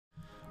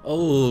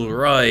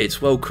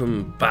Alright,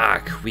 welcome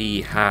back.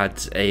 We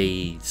had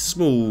a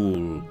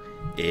small-ish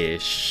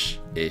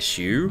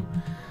issue.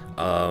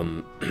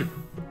 And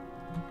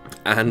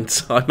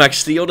I'm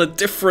actually on a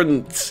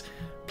different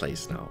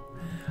place now.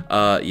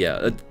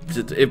 Yeah,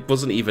 it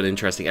wasn't even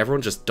interesting.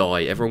 Everyone just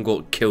died. Everyone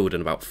got killed in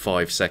about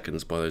 5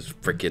 seconds by those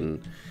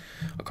freaking...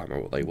 I can't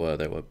remember what they were.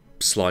 They were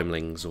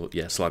slimelings, or...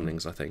 yeah,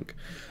 slimelings, I think.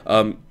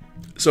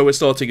 So we're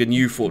starting a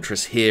new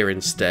fortress here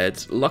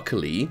instead.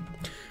 Luckily...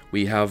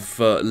 we have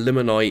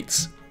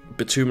limonite,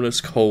 bituminous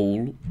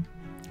coal,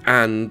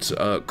 and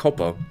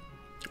copper.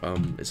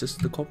 Is this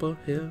the copper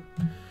here?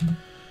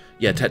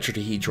 Yeah,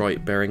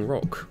 tetrahedrite bearing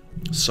rock.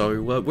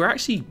 So we're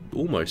actually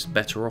almost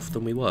better off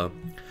than we were.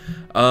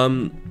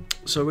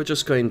 So we're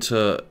just going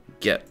to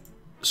get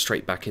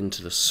straight back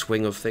into the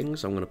swing of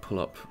things. I'm going to pull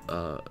up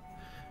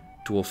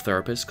Dwarf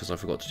Therapist because I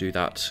forgot to do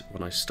that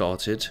when I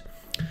started.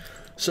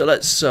 So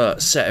let's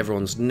set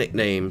everyone's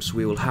nicknames.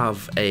 We will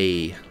have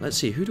a... let's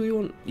see, who do we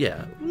want?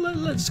 Yeah,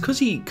 let's... because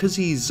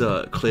he's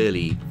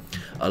clearly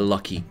a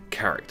lucky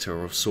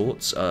character of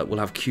sorts. We'll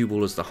have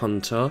Cuball as the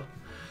hunter.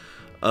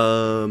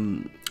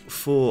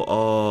 For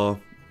our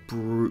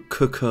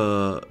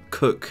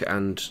cook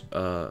and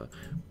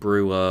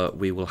brewer,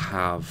 we will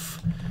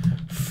have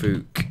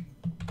Fook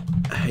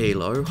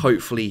Halo.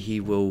 Hopefully he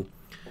will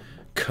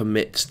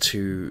commit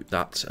to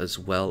that as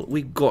well.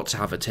 We've got to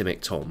have a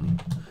Timic Tom.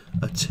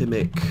 A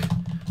Timic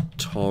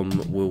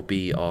Tom will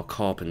be our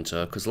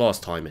carpenter, because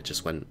last time it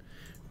just went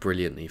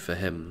brilliantly for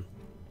him.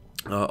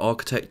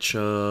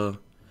 Architecture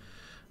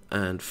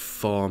and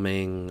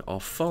farming. Our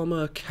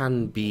farmer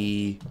can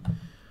be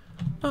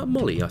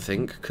Molly, I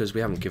think, because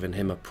we haven't given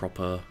him a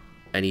proper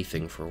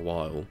anything for a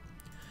while.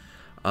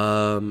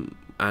 And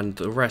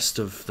the rest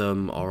of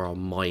them are our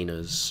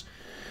miners.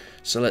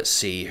 So let's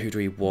see, who do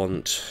we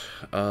want?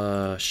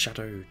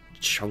 Shadow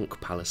Chunk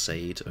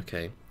Palisade,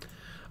 okay.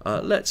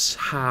 Let's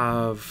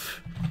have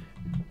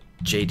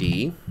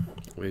JD.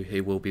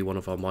 He will be one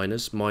of our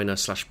miners. Miner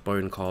slash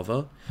bone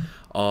carver.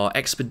 Our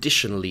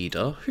expedition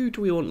leader. Who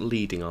do we want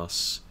leading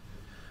us?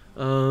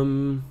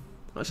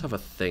 Let's have a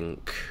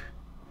think.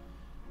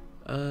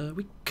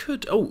 We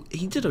could... oh,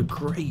 he did a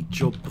great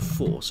job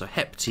before. So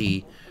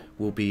Hepti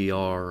will be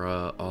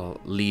our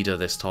leader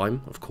this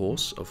time, of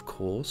course.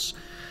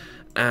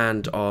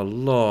 And our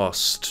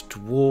last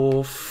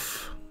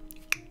dwarf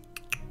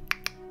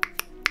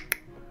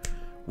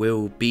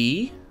will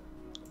be...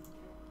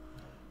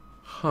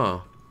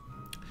 oh,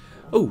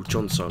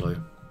 John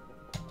Solo.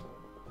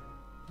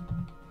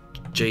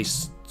 J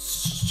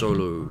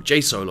Solo.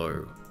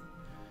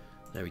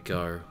 There we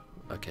go.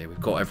 Okay, we've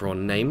got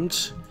everyone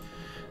named.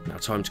 Now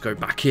time to go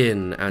back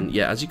in. And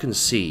yeah, as you can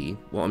see,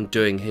 what I'm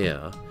doing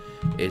here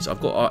is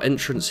I've got our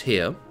entrance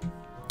here,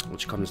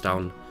 which comes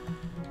down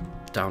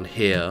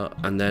here,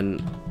 and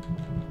then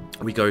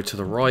we go to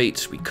the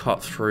right, we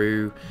cut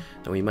through,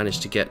 and we manage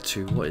to get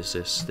to, what is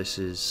this? This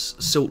is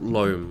Silt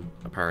Loam,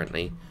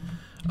 apparently.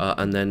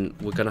 And then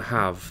we're gonna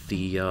have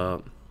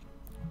the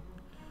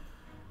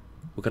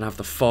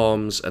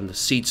farms and the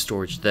seed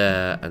storage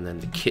there, and then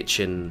the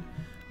kitchen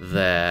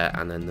there,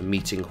 and then the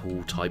meeting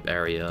hall type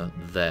area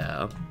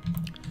there.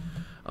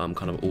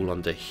 Kind of all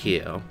under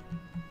here.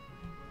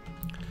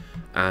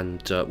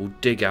 And we'll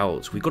dig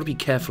out. We've got to be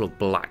careful of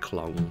black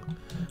lung.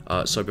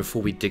 So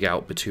before we dig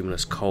out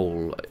bituminous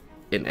coal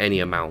in any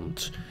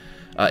amount,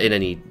 in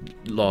any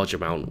large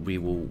amount, we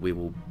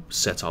will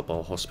set up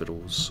our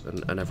hospitals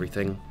and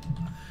everything,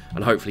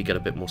 and hopefully get a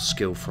bit more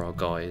skill for our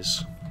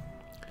guys.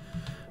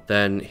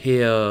 Then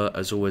here,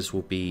 as always,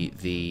 will be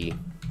the...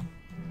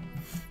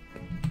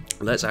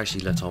 let's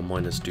actually let our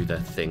miners do their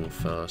thing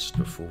first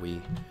before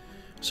we...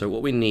 so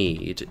what we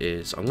need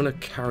is... I'm going to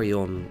carry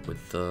on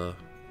with the...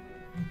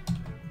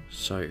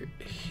 so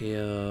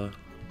here...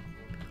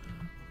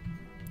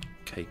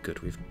 okay, good.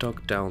 We've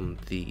dug down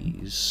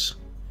these.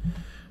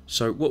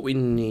 So what we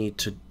need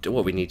to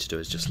do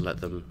is just let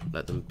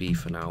them be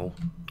for now.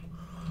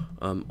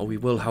 We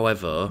will,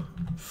 however...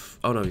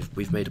 oh no,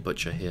 we've made a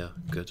butcher here.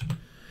 Good.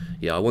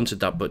 Yeah, I wanted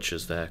that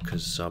butcher's there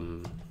because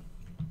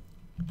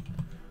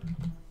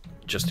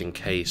just in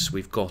case.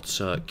 We've got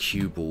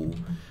Cuball,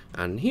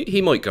 and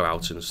he might go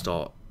out and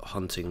start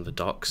hunting the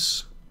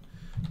ducks.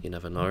 You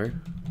never know.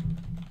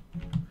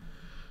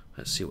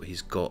 Let's see what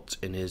he's got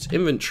in his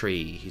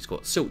inventory. He's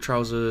got silk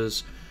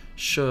trousers,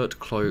 shirt,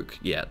 cloak.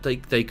 Yeah,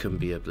 they can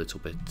be a little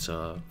bit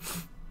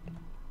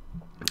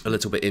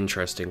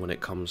interesting when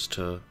it comes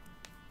to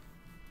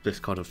this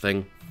kind of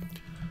thing.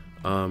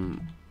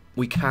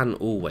 We can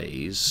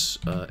always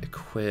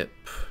equip...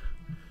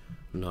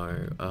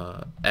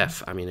 no,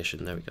 F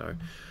ammunition, there we go.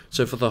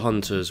 So for the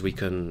hunters, we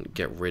can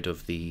get rid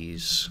of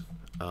these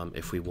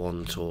if we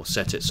want, or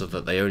set it so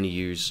that they only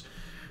use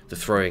the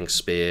throwing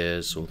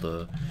spears or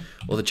the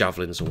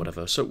javelins or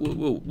whatever. So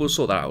we'll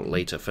sort that out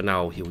later. For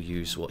now, he'll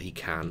use what he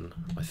can,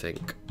 I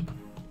think.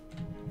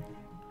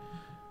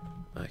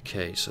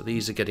 Okay, so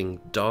these are getting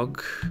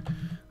dug.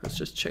 Let's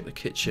just check the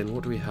kitchen.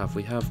 What do we have?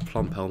 We have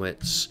plump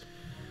helmets,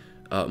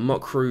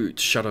 muckroot,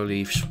 shadow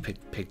leaf,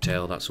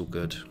 pigtail. That's all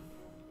good.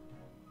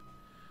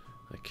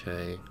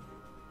 Okay.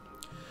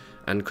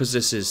 And because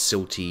this is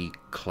silty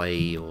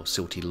clay or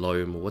silty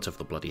loam or whatever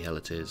the bloody hell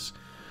it is,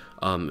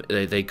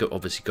 they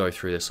obviously go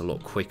through this a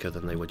lot quicker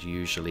than they would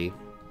usually.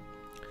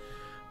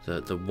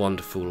 The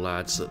wonderful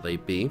lads that they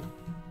be.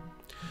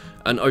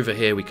 And over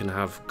here we can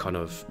have kind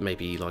of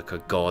maybe like a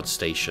guard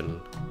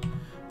station,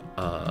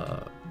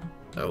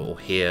 or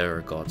here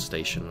a guard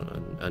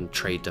station and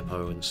trade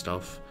depot and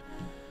stuff.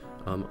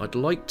 I'd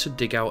like to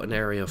dig out an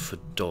area for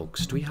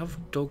dogs. Do we have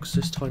dogs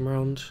this time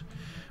around?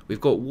 We've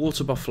got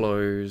water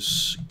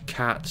buffaloes,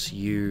 cat,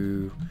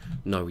 ewe.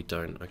 No, we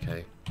don't.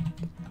 Okay.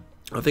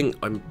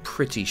 I'm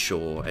pretty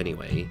sure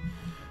anyway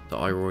that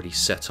I already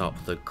set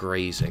up the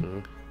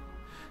grazing.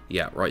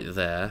 Yeah, right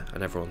there,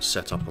 and everyone's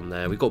set up on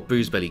there. We've got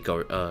boozebelly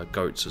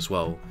goats as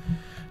well,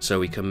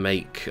 so we can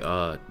make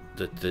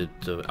the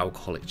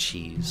alcoholic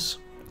cheese.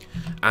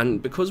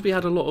 And because we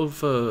had a lot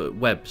of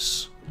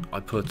webs, I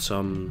put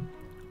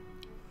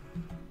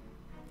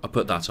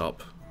that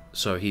up.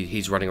 So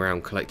he's running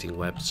around collecting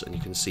webs, and you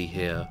can see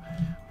here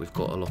we've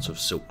got a lot of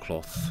silk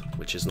cloth,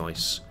 which is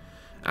nice,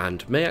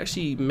 and may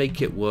actually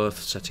make it worth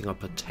setting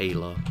up a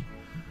tailor.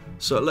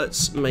 So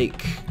let's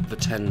make the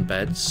 10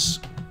 beds.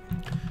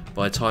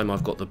 By the time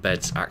I've got the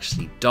beds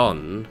actually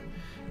done,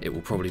 it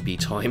will probably be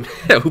time.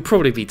 It will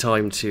probably be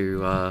time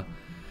to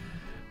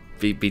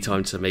be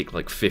time to make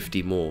like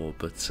 50 more,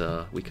 but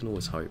we can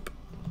always hope.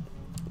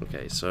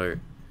 Okay, so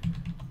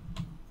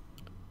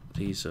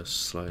these are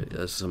slow.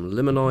 There's some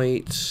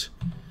limonite.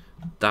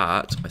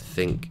 That I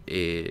think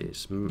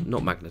is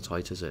not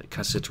magnetite, is it?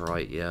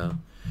 Cassiterite, yeah.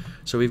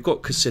 So we've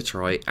got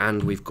cassiterite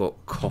and we've got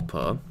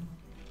copper.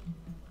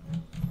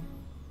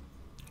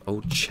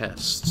 Old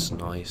chests,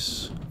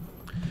 nice.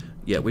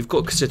 Yeah, we've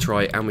got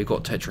cassiterite and we've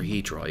got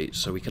tetrahedrite,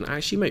 so we can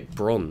actually make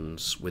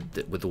bronze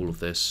with all of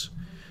this,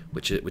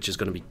 which is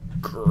going to be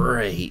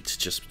great,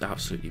 just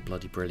absolutely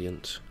bloody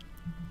brilliant.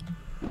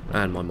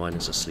 And my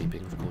miners are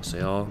sleeping, of course they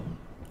are.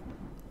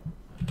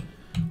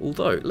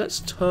 Although,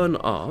 let's turn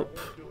up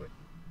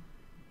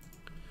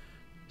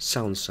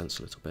sound sense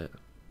a little bit.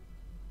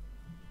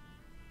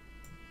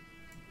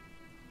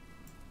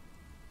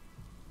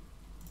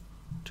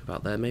 To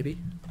about there, maybe?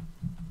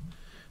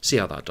 See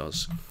how that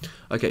does.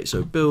 Okay,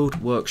 so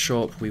build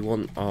workshop. We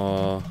want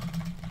our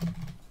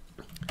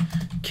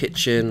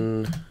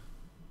kitchen.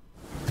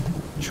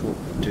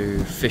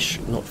 Do fish,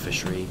 not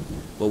fishery.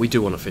 Well, we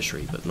do want a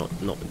fishery, but not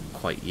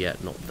quite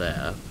yet. Not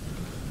there.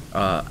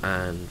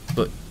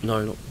 No,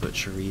 not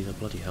butchery either.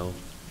 Bloody hell.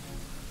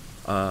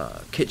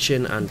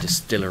 Kitchen and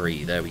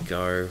distillery. There we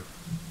go.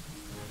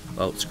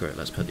 Oh, screw it.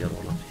 Let's put the other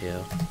one up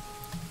here.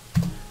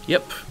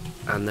 Yep.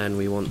 And then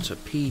we want to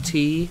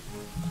PT.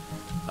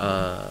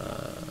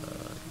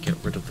 Get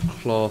rid of the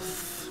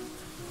cloth.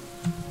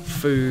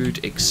 Food,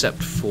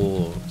 except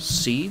for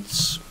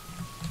seeds.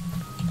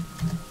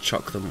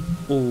 Chuck them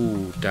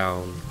all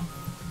down.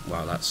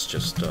 Wow, that's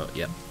just,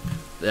 yep.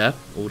 There,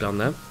 all down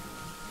there.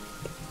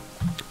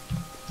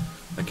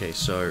 Okay,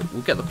 so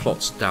we'll get the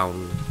plots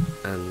down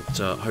and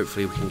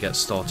hopefully we can get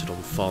started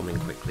on farming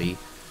quickly.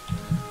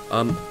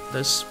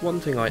 There's one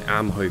thing I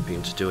am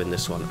hoping to do in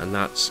this one, and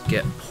that's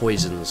get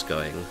poisons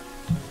going.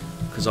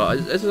 Because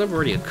it's never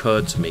really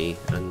occurred to me,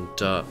 and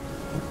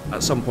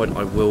at some point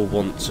I will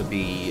want to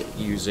be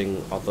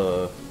using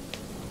the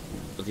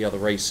other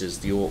races,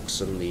 the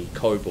orcs and the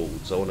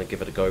kobolds. I want to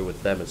give it a go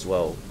with them as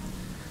well.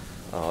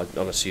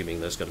 I'm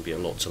assuming there's going to be a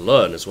lot to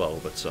learn as well,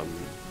 but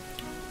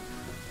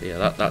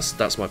yeah,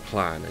 that's my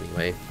plan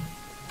anyway.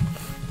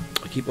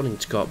 I keep wanting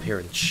to go up here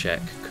and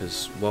check,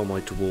 because while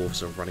my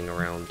dwarves are running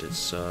around,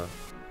 it's oh,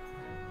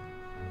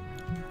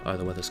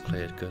 the weather's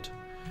cleared, good.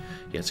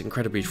 Yeah, it's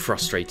incredibly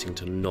frustrating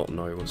to not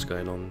know what's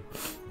going on.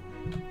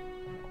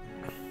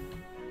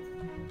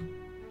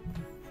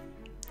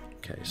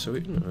 Okay, so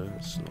no,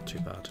 it's not too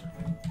bad.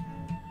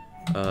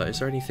 Is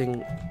there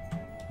anything?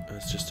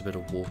 There's just a bit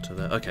of water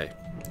there. Okay,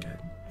 okay.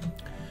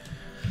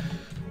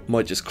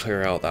 Might just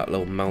clear out that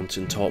little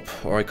mountain top,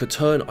 or I could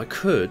turn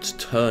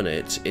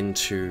it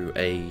into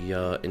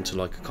a into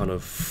like a kind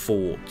of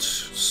fort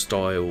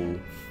style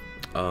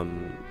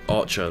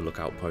archer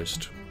lookout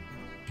post.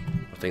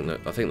 I think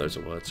those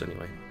are words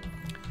anyway.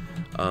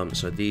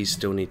 So these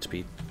still need to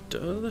be.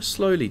 They're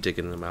slowly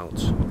digging them out.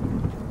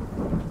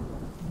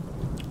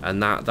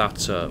 And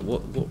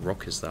what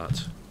rock is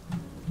that?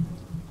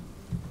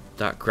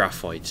 That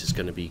graphite is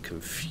going to be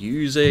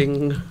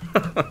confusing.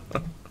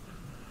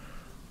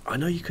 I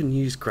know you can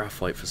use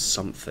graphite for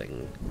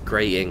something.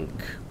 Grey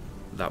ink.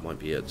 That might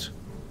be it.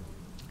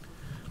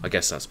 I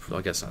guess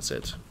that's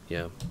it.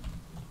 Yeah.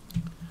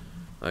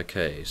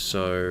 Okay,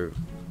 so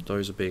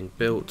those are being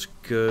built.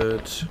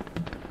 Good.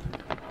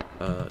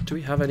 Do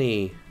we have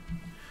any?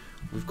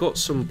 We've got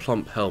some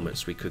plump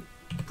helmets we could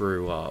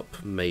brew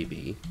up,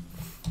 maybe.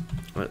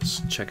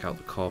 Let's check out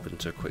the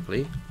carpenter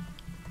quickly.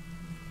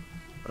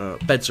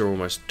 Beds are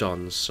almost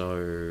done,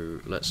 so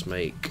let's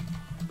make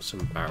some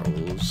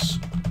barrels.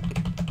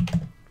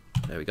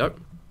 There we go.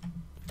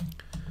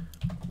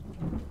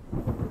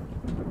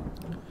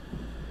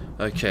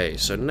 Okay,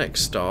 so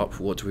next up,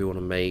 what do we want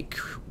to make,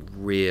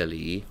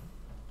 really?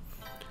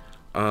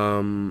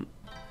 Well,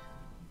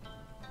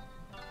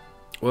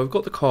 we've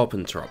got the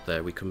carpenter up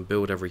there. We can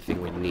build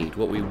everything we need.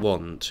 What we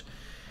want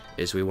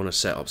is we want to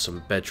set up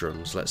some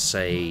bedrooms. Let's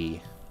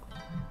say...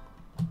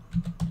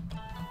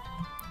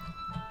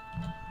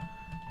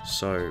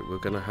 So, we're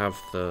going to have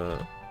the...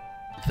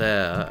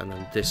 there, and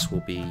then this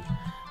will be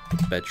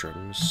the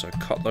bedrooms. So,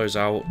 cut those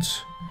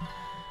out.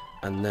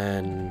 And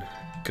then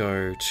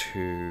go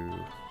to...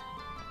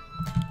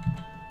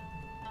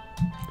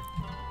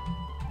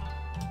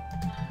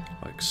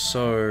 like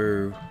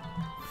so...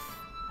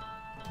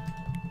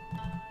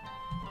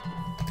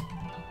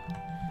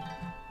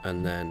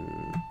 And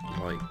then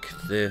like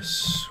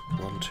this,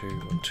 1, 2,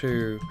 1,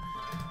 2,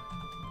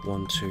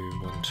 1, 2,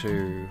 1,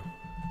 2,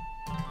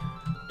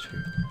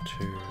 2,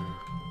 2,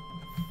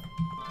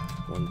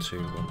 1,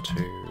 2, 1,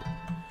 2,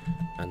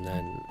 and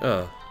then,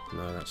 no,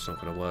 that's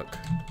not going to work.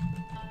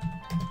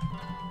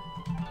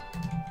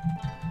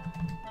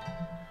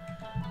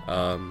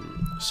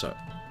 So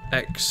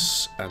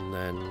X, and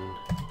then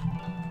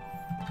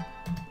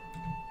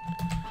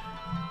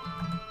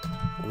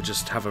we'll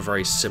just have a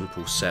very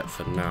simple set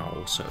for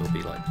now, so it'll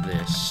be like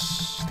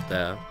this,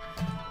 there,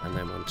 and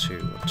then 1, 2,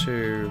 1,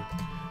 2,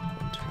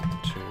 1, 2, 1,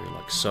 2,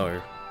 like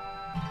so,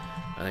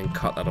 and then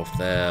cut that off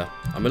there.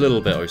 I'm a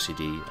little bit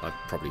OCD, I've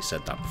probably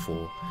said that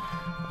before.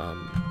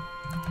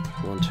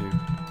 1, 2.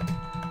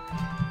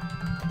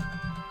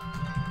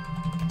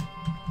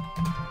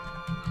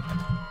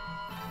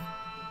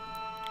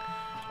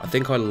 I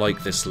think I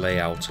like this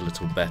layout a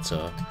little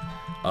better,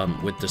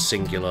 with the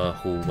singular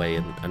hallway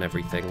and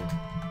everything.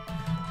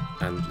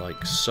 And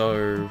like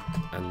so,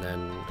 and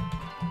then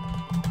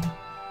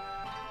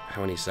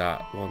how many is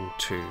that? 1,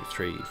 2,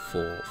 3,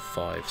 4,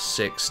 5,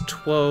 6,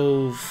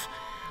 12.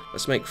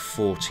 Let's make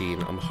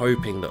 14. I'm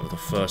hoping that the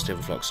first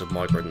influx of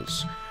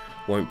migrants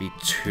won't be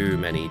too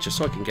many, just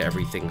so I can get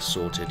everything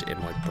sorted in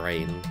my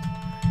brain,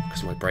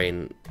 because my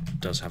brain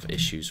does have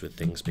issues with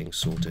things being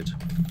sorted.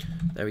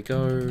 There we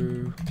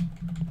go.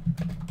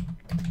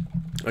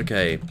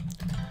 Okay,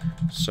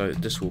 so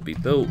this will be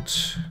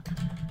built,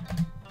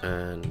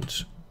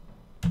 and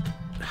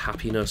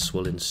happiness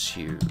will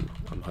ensue,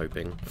 I'm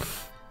hoping.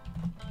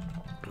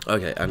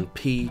 Okay, and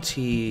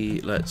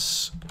PT,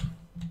 let's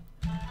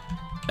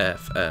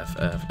F F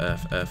F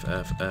F F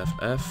F F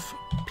F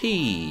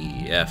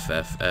P F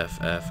F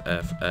F F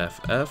F F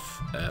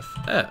F F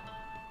F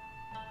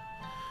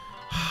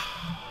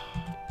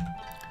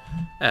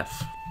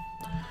F.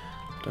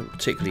 Don't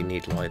particularly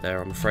need light there,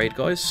 I'm afraid,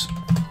 guys.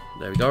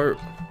 There we go.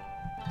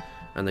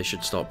 And they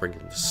should start bringing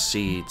the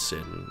seeds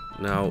in.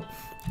 Now,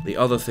 the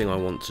other thing I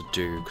want to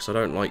do, because I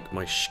don't like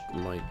my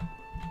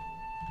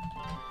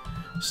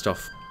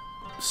stuff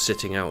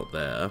sitting out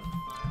there,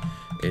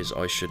 is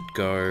I should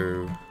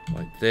go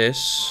like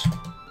this,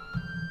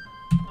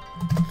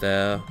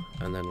 there,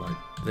 and then like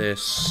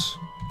this,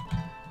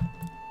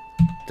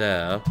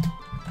 there,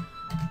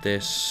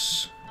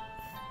 this,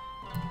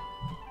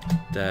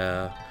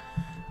 there,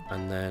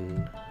 and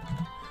then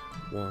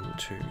 1,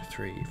 2,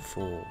 3,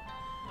 4,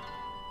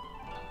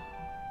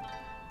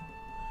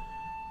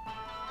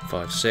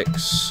 5,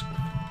 6.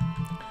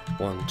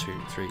 1,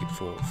 2, 3,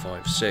 4,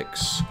 5,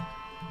 6.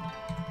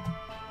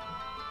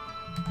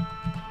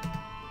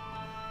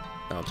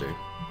 That'll do.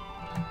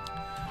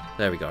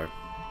 There we go.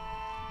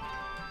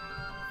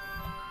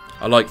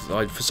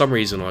 For some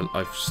reason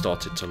I've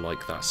started to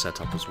like that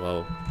setup as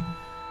well.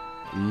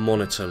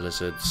 Monitor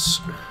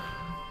lizards.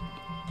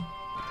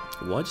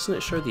 Why doesn't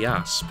it show the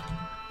asp?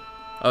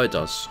 Oh, it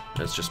does.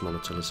 It's just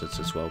monitor lizards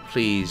as well.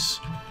 Please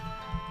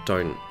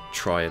don't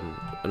try and,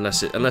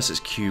 unless it's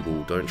cue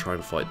ball, don't try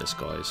and fight this,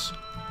 guys.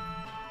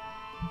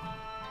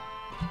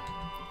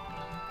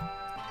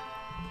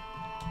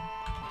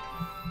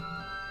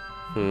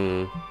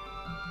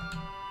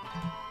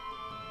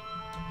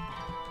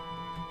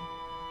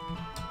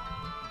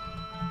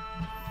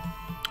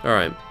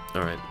 Alright.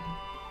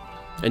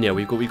 And yeah,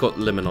 we got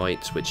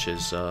limonite, which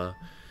is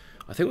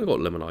I think we've got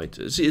limonite.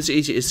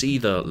 It's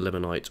either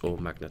limonite or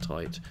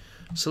magnetite.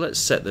 So let's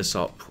set this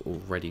up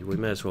already. We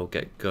may as well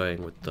get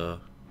going with the...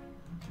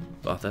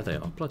 Oh, there they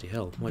are. Bloody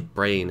hell. My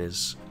brain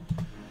is...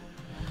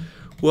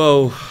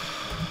 Well,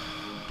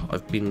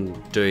 I've been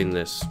doing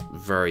this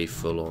very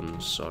full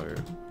on, so...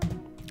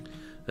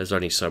 There's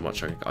only so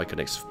much I can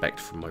expect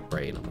from my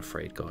brain, I'm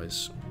afraid,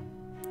 guys.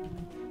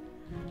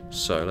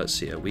 So, let's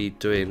see. Are we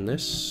doing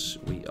this?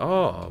 We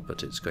are,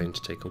 but it's going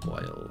to take a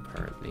while,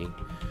 apparently.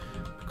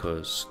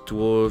 Because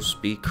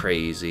dwarves be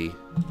crazy.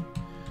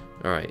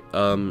 Alright,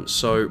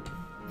 so...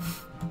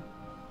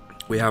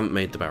 We haven't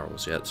made the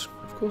barrels yet.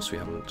 Of course we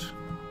haven't.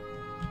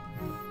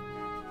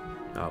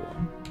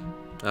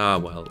 Ah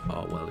well.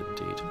 Ah well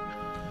indeed.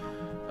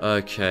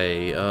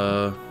 Okay,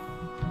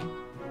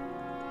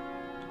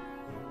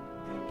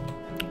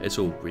 it's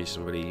all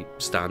reasonably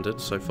standard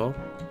so far.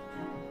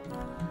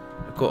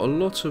 I've got a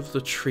lot of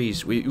the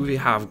trees. We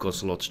have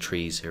got a lot of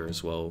trees here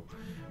as well,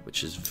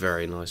 which is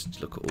very nice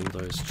to look at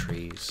all those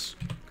trees.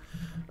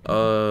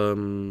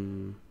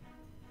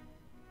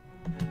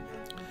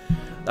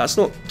 That's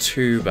not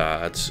too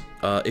bad.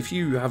 If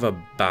you have a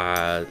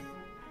bad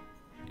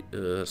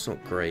That's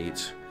not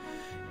great.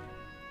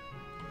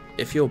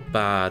 If you're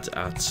bad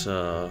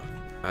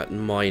at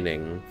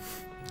mining,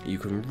 you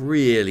can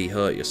really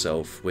hurt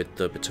yourself with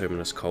the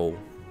bituminous coal.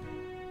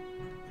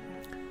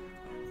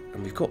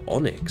 And we've got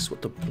onyx.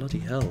 What the bloody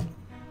hell?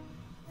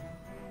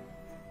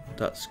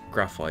 That's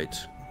graphite.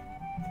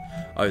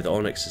 Oh, the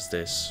onyx is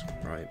this.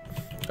 Right.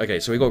 Okay,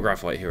 so we got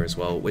graphite here as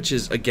well, which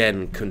is,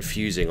 again,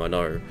 confusing, I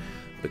know,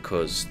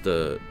 because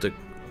the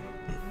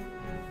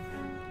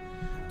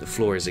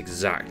floor is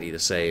exactly the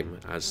same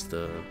as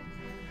the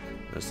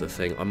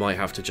thing. I might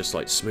have to just,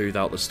 like, smooth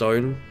out the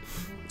stone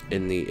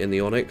in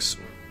the onyx.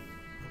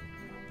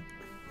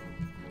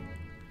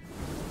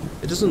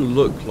 It doesn't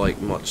look like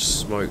much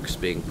smoke's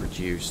being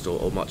produced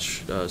or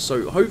much,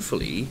 so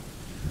hopefully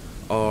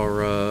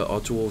our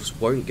dwarves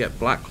won't get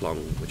black lung,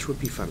 which would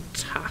be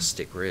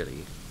fantastic,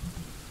 really.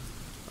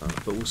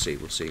 But we'll see,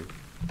 we'll see.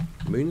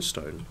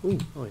 Moonstone, ooh,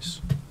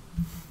 nice.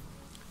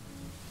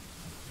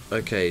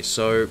 Okay,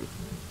 so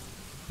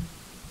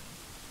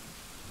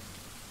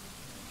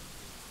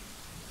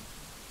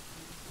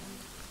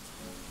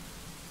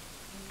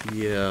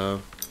yeah.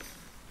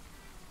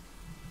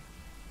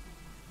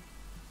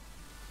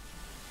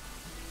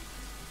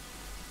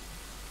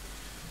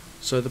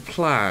 So the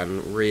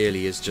plan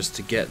really is just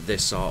to get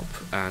this up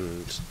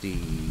and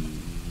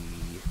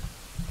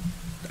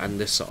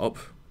this up.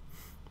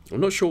 I'm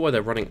not sure why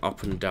they're running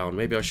up and down.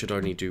 Maybe I should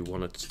only do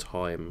one at a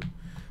time.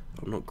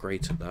 I'm not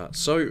great at that.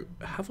 So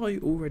have I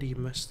already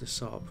messed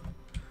this up?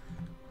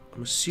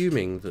 I'm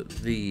assuming that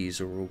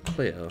these are all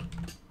clear.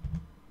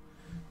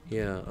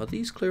 Yeah, are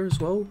these clear as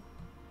well?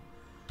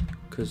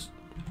 Because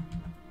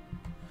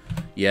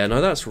yeah,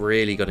 no, that's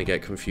really going to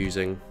get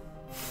confusing.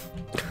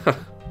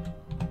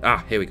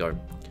 Ah, here we go.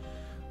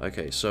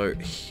 Okay, so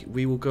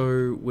we will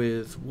go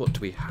with, what do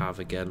we have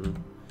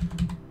again?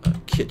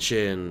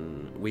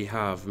 Kitchen, we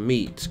have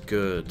meat,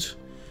 good.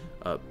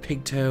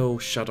 Pigtail,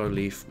 shadow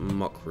leaf,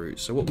 muckroot.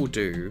 So what we'll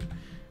do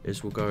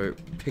is we'll go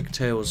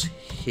pigtails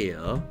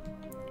here.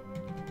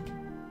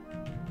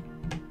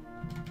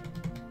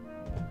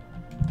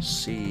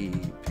 C,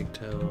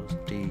 pigtails,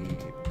 D,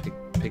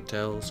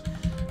 pigtails.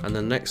 And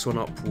the next one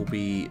up will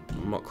be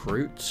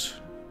muckroot.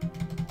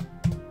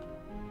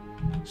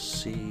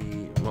 C,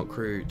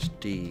 muckroot,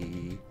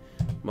 D,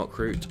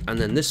 muckroot, and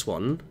then this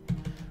one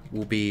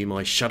will be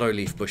my shadow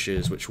leaf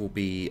bushes, which will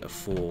be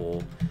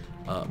for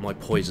my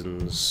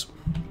poisons.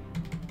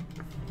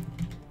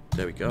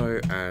 There we go,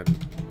 and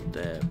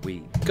there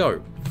we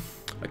go.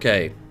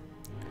 Okay,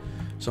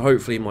 so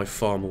hopefully my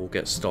farm will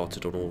get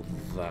started on all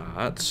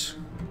that.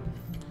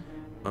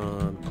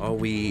 Are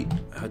we?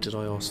 How did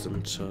I ask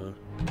them to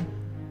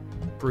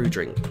brew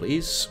drink,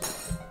 please?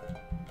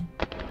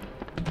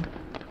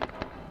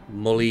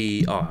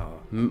 Molly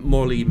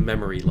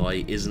Memory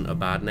Light isn't a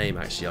bad name,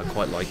 actually. I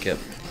quite like it.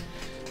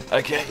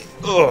 Okay.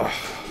 Ugh.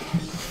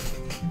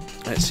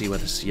 Let's see where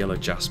this yellow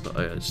jasper.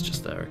 Oh, it's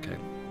just there. Okay.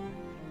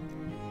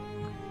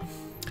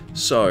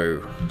 So,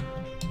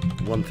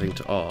 one thing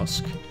to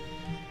ask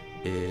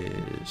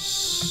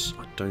is,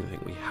 I don't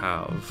think we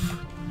have.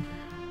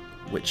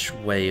 Which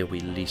way are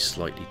we least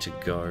likely to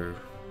go?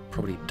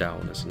 Probably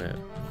down, isn't it?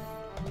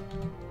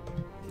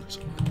 So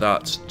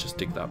that, just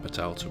dig that bit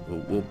out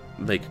and we'll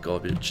make a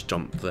garbage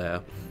dump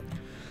there.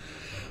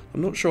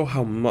 I'm not sure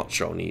how much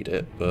I'll need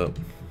it, but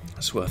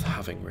it's worth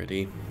having,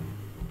 really.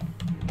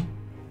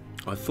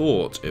 I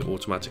thought it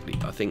automatically,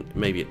 I think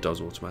maybe it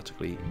does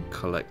automatically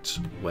collect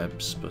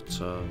webs, but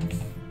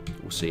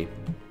we'll see.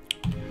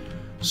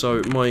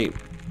 So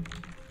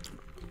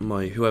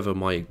whoever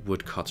my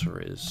woodcutter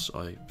is,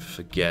 I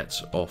forget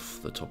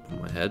off the top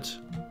of my head.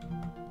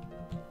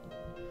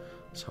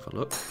 Let's have a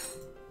look.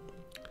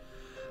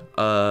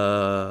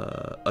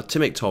 A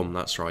Timic Tom,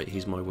 that's right,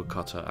 he's my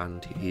woodcutter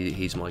and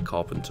he's my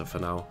carpenter for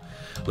now.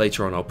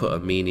 Later on I'll put a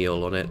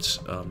menial on it,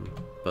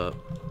 but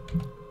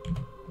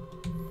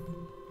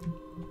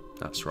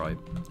that's right,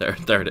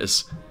 there it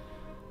is.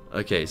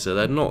 Okay, so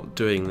they're not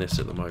doing this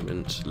at the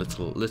moment,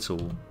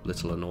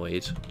 little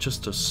annoyed,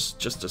 just a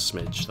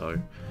smidge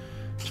though,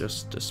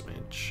 just a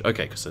smidge.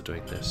 Okay, because they're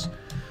doing this.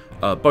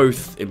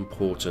 Both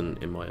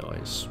important in my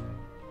eyes,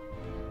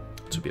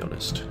 to be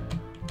honest.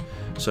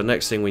 So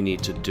next thing we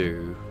need to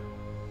do,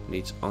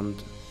 needs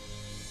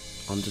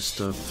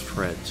undisturbed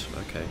thread.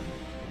 Okay.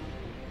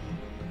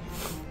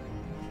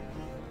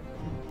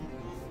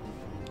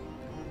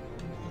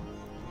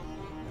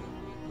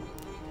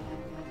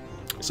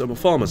 So my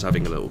farmer's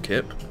having a little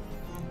kip.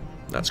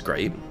 That's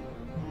great.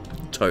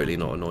 Totally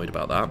not annoyed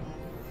about that.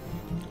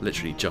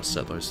 Literally just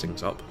set those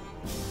things up.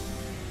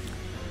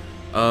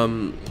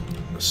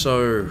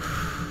 So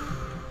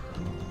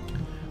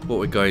what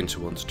we're going to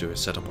want to do is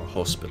set up a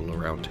hospital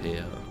around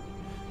here,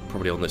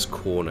 probably on this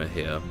corner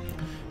here,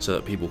 so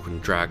that people can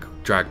drag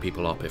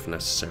people up if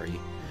necessary,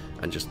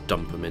 and just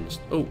dump them in.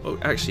 Oh,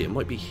 actually, it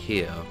might be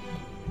here,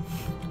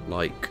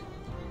 like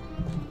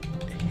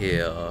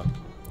here,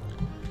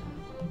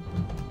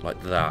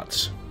 like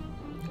that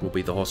will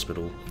be the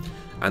hospital,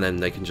 and then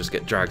they can just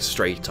get dragged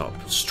straight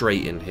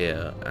in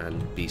here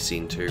and be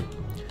seen to.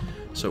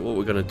 So what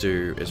we're going to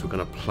do is we're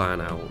going to plan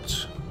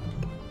out.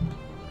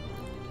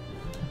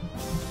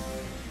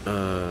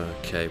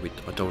 Okay,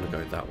 I don't want to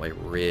go that way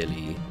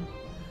really.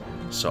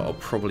 So I'll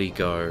probably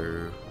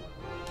go.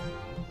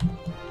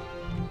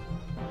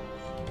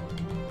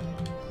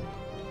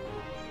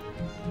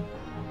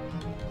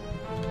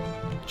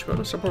 To be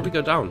honest, I'll probably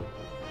go down.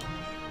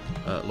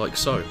 Like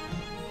so.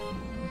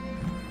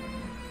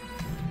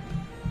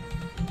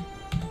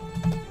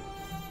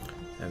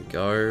 There we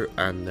go,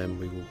 and then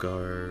we will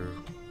go.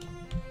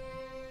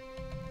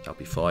 That'll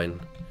be fine.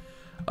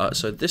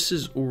 So this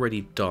is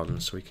already done,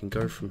 so we can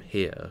go from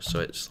here. So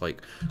it's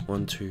like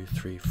 1, 2,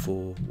 3,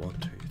 4, 1,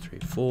 2, 3,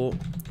 4,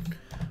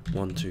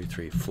 1, 2,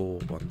 3, 4,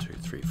 1, 2,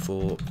 3,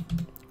 4,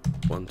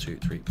 1, 2,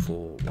 3,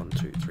 4, 1,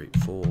 2, 3,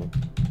 4,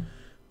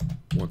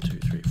 1, 2,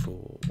 3,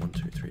 4, 1,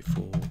 2, 3,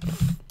 4,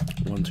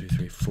 1, 2,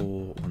 3,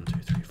 4, 1, 2,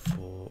 3,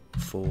 4,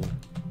 4,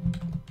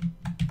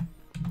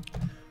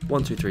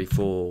 1, 2, 3,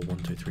 4, 1,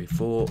 2, 3,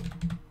 4, 1,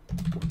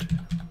 2,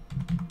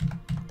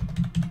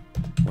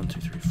 1, 2,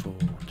 3, 4,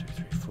 1, 2,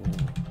 3, 4.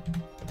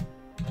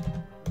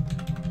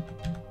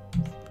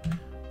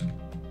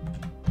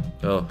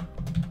 Oh,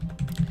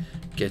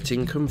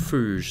 getting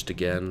confused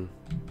again.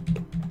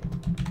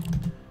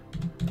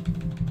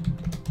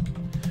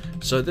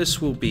 So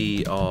this will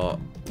be our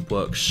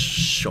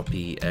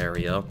workshop-y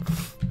area.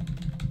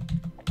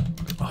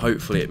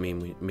 Hopefully it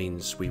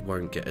means we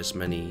won't get as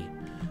many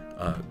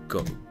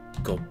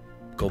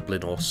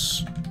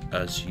goblinos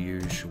as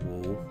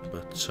usual,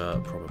 but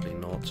probably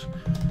not.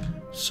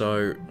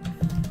 So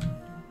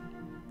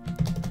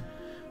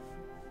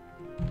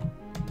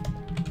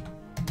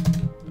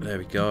there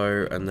we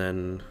go, and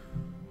then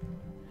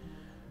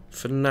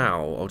for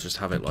now I'll just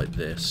have it like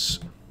this.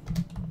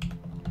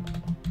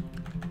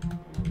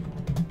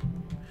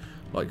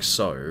 Like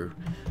so,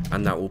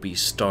 and that will be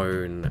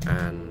stone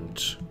and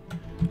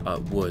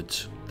wood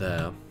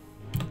there.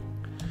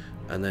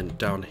 And then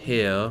down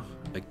here,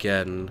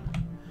 again,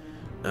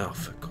 oh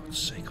for God's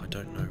sake, I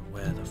don't know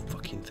where the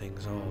fucking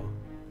things are.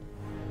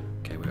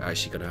 Okay, we're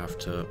actually gonna have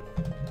to.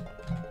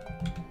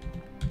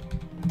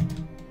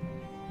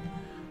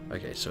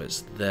 Okay, so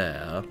it's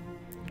there.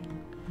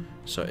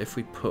 So if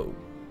we put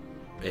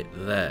it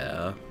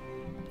there,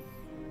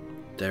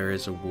 there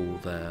is a wall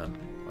there.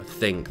 I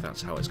think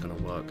that's how it's gonna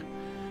work.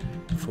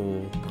 4,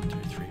 1, 2,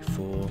 3,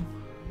 4.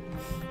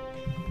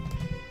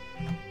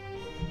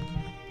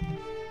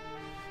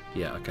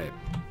 Yeah, okay.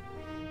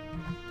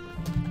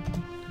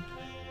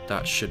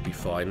 That should be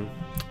fine.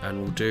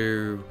 And we'll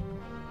do,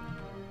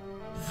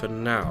 for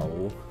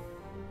now,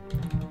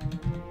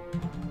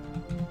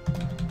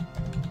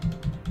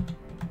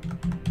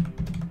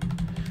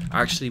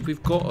 actually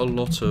we've got a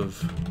lot of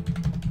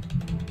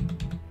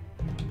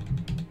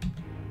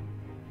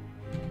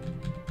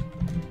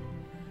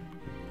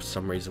for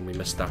some reason we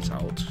missed that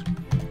out.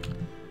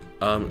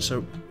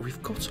 So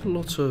we've got a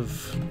lot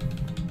of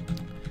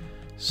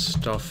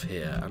stuff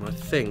here, and I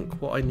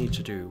think what I need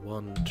to do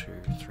 1, 2,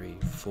 3,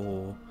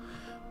 4,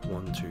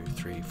 1, 2,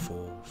 3,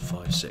 4,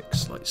 5,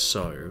 6, like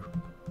so,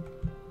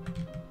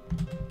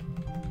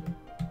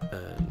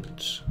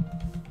 and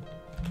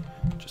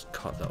just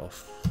cut that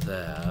off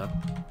there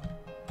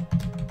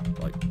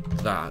like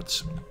that.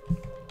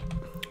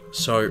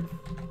 So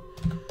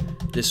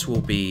this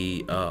will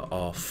be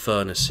our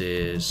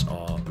furnaces,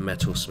 our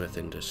metalsmith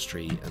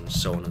industry, and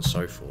so on and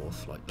so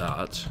forth, like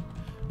that.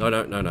 No.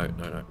 Need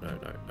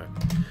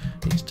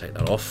to take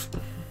that off.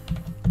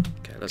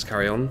 Okay, let's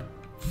carry on.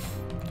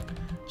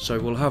 So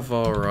we'll have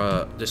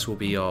our, this will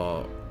be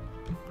our,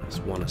 there's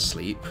one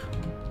asleep.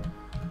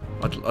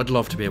 I'd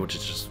love to be able to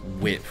just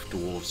whip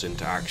dwarves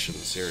into action,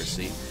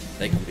 seriously.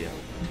 They can be a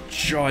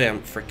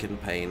giant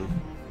freaking pain.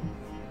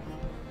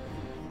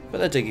 But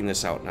they're digging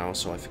this out now,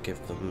 so I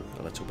forgive them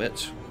a little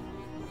bit.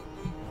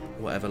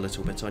 Whatever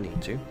little bit I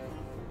need to.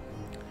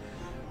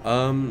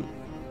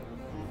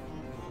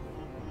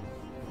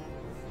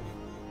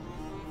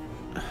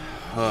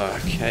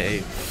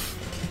 Okay.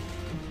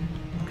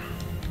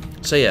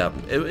 So yeah,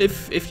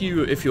 if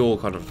you're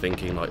kind of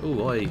thinking like,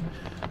 oh,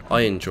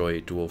 I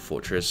enjoy Dwarf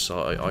Fortress,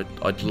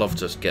 I'd love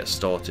to get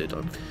started.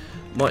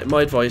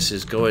 My advice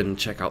is go and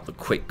check out the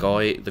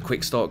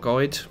quick start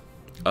guide,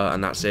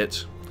 and that's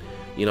it.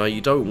 You know,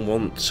 you don't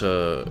want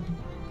to.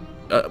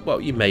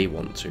 Well, you may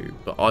want to,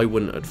 but I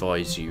wouldn't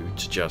advise you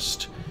to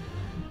just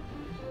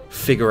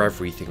figure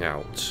everything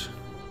out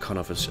kind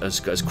of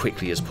as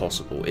quickly as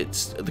possible.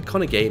 It's the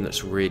kind of game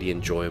that's really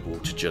enjoyable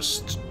to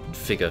just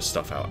figure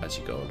stuff out as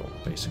you go along,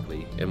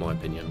 basically, in my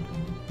opinion.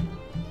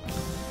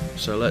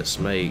 So let's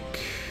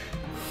make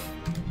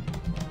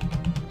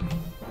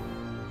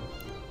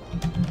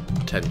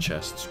 10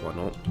 chests, why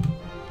not?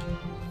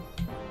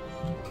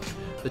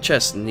 The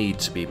chests need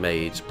to be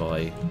made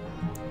by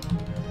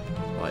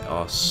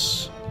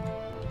us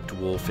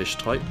dwarfish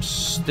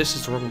types. This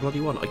is the wrong bloody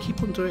one. I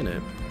keep on doing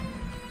it.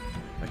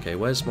 Okay,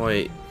 where's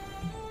my...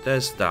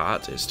 There's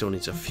that. It still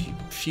needs a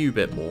few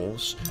bit more.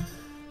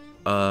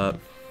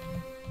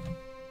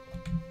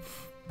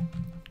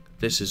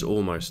 This is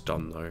almost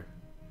done though.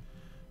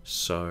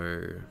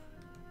 So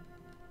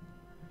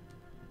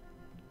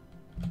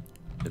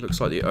it looks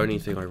like the only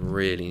thing I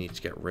really need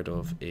to get rid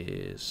of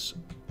is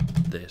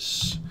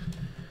this.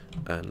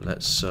 And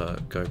let's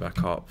go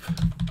back up.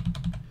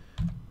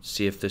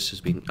 See if this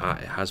has been...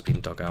 it has been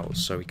dug out.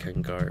 So we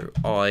can go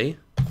I,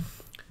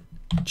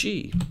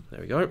 G.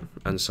 There we go.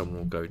 And someone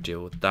will go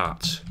deal with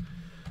that.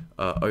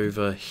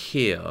 Over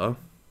here...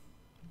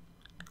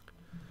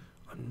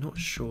 I'm not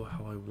sure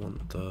how I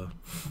want the...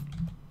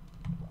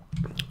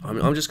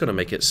 I'm just going to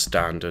make it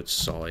standard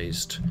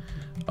sized.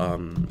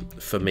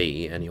 For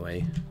me,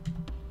 anyway.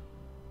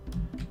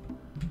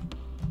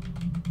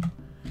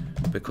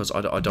 Because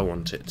I don't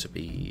want it to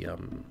be...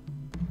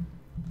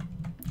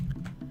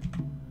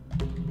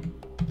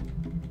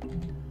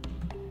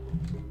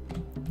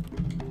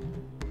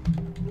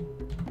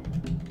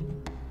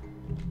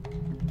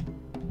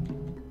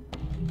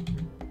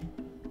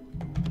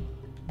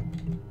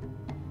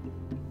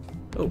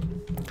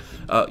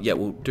 yeah,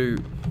 we'll do...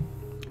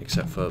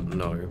 Except for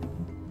no.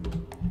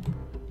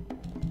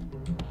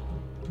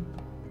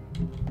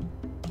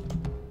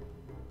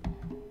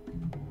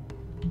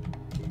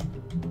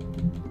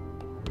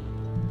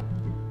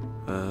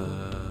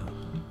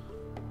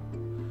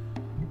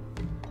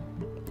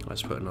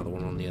 Let's put another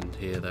one on the end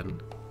here then.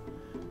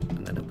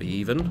 And then it'll be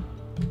even.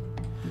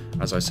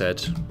 As I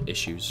said,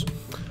 issues.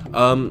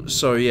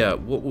 So yeah,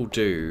 what we'll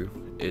do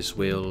is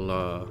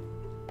we'll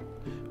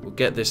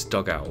get this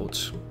dug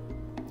out.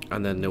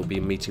 And then there'll be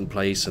a meeting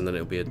place, and then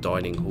it'll be a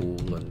dining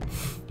hall,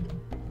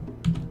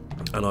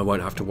 and I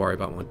won't have to worry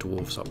about my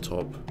dwarves up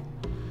top.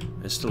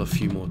 There's still a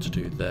few more to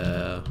do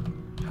there.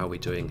 How are we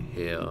doing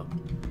here?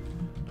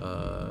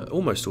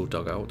 Almost all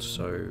dug out,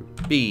 so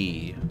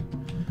B.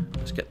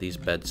 Let's get these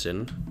beds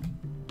in.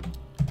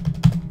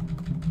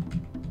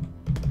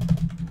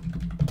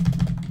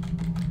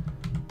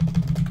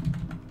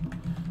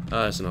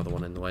 There's another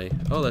one in the way.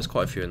 Oh, there's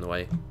quite a few in the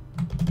way.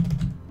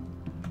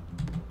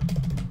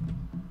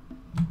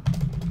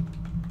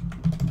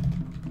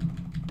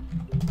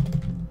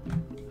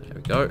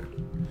 Go.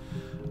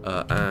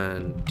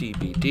 And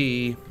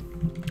DBD.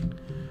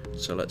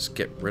 So let's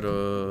get rid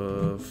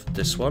of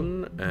this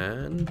one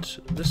and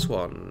this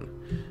one.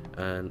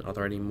 And are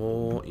there any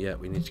more? Yeah,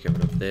 we need to get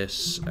rid of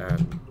this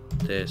and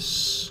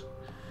this.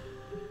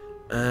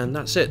 And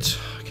that's it.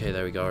 Okay,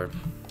 there we go.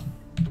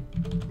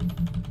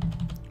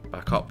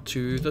 Back up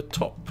to the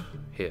top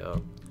here.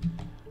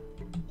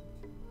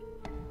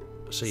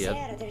 So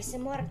yeah. Sir, there's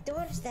some more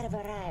dwarves that have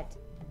arrived.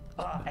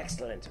 Ah,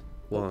 excellent.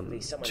 1,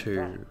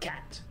 2,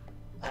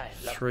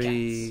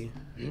 3,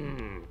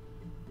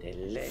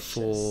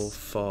 4,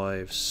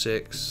 5,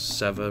 6,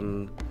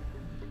 7.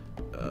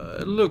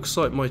 It looks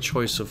like my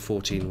choice of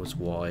 14 was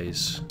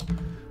wise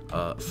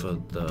for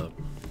the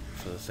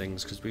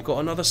things, because we've got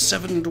another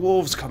 7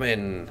 dwarves come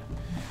in.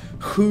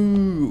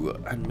 Whoo!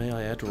 And may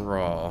I add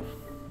Ra.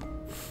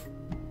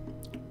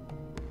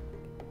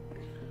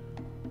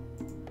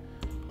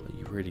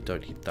 You really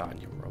don't need that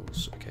in your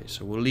rolls. Okay,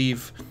 so we'll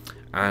leave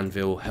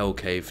Anvil Hell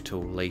Cave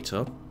till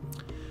later.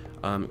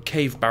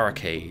 Cave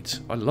Barricade.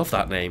 I love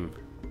that name.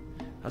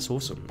 That's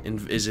awesome.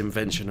 His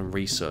invention and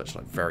research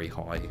like very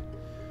high.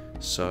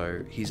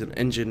 So he's an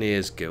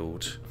engineer's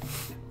guild,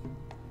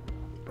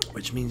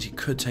 which means he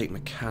could take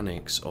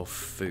mechanics off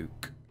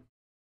Fook.